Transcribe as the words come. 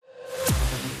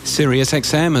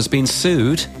SiriusXM has been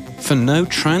sued for no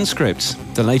transcripts.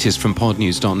 The latest from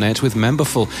podnews.net with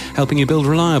Memberful, helping you build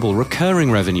reliable,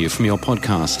 recurring revenue from your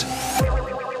podcast.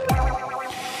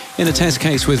 In a test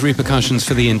case with repercussions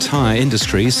for the entire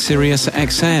industry,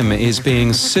 SiriusXM is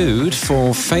being sued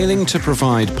for failing to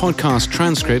provide podcast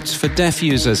transcripts for deaf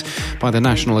users by the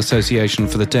National Association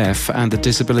for the Deaf and the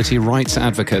Disability Rights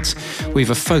Advocates.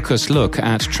 We've a focused look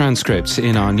at transcripts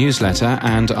in our newsletter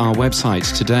and our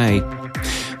website today.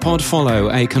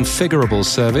 Podfollow, a configurable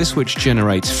service which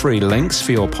generates free links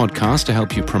for your podcast to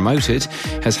help you promote it,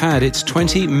 has had its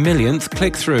 20 millionth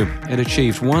click-through. It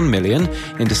achieved 1 million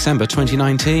in December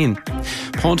 2019.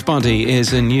 PodBuddy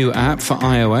is a new app for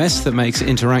iOS that makes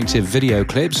interactive video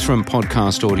clips from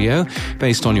podcast audio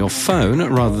based on your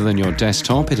phone rather than your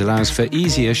desktop. It allows for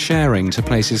easier sharing to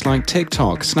places like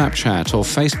TikTok, Snapchat or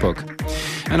Facebook.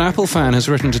 An Apple fan has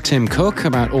written to Tim Cook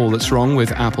about all that's wrong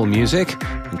with Apple Music,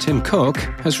 and Tim Cook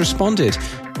has responded.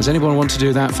 Does anyone want to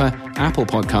do that for Apple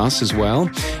Podcasts as well?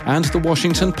 And the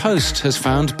Washington Post has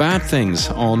found bad things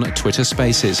on Twitter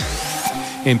Spaces.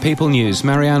 In People News,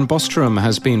 Marianne Bostrom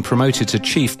has been promoted to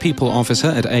Chief People Officer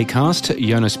at Acast.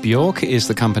 Jonas Bjork is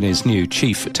the company's new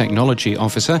Chief Technology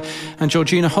Officer. And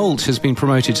Georgina Holt has been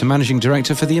promoted to Managing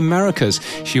Director for the Americas.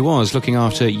 She was looking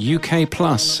after UK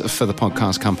Plus for the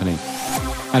podcast company.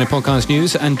 And in podcast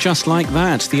news, and just like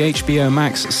that, the HBO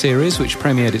Max series, which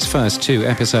premiered its first 2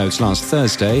 episodes last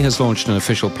Thursday, has launched an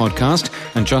official podcast.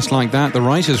 And just like that, the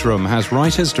Writers' Room has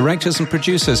writers, directors and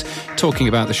producers talking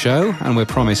about the show, and we're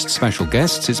promised special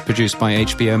guests. It's produced by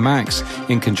HBO Max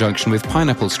in conjunction with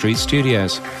Pineapple Street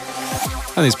Studios.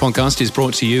 And this podcast is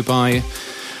brought to you by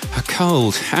a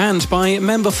cold and by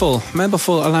Memberful.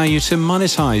 Memberful allow you to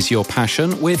monetize your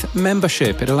passion with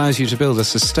membership. It allows you to build a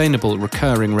sustainable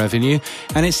recurring revenue,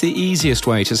 and it's the easiest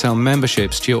way to sell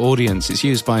memberships to your audience. It's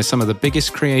used by some of the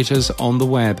biggest creators on the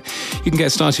web. You can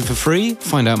get started for free.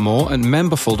 Find out more at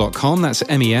memberful.com. That's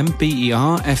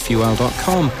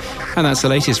memberful.com. And that's the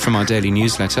latest from our daily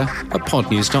newsletter at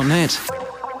podnews.net.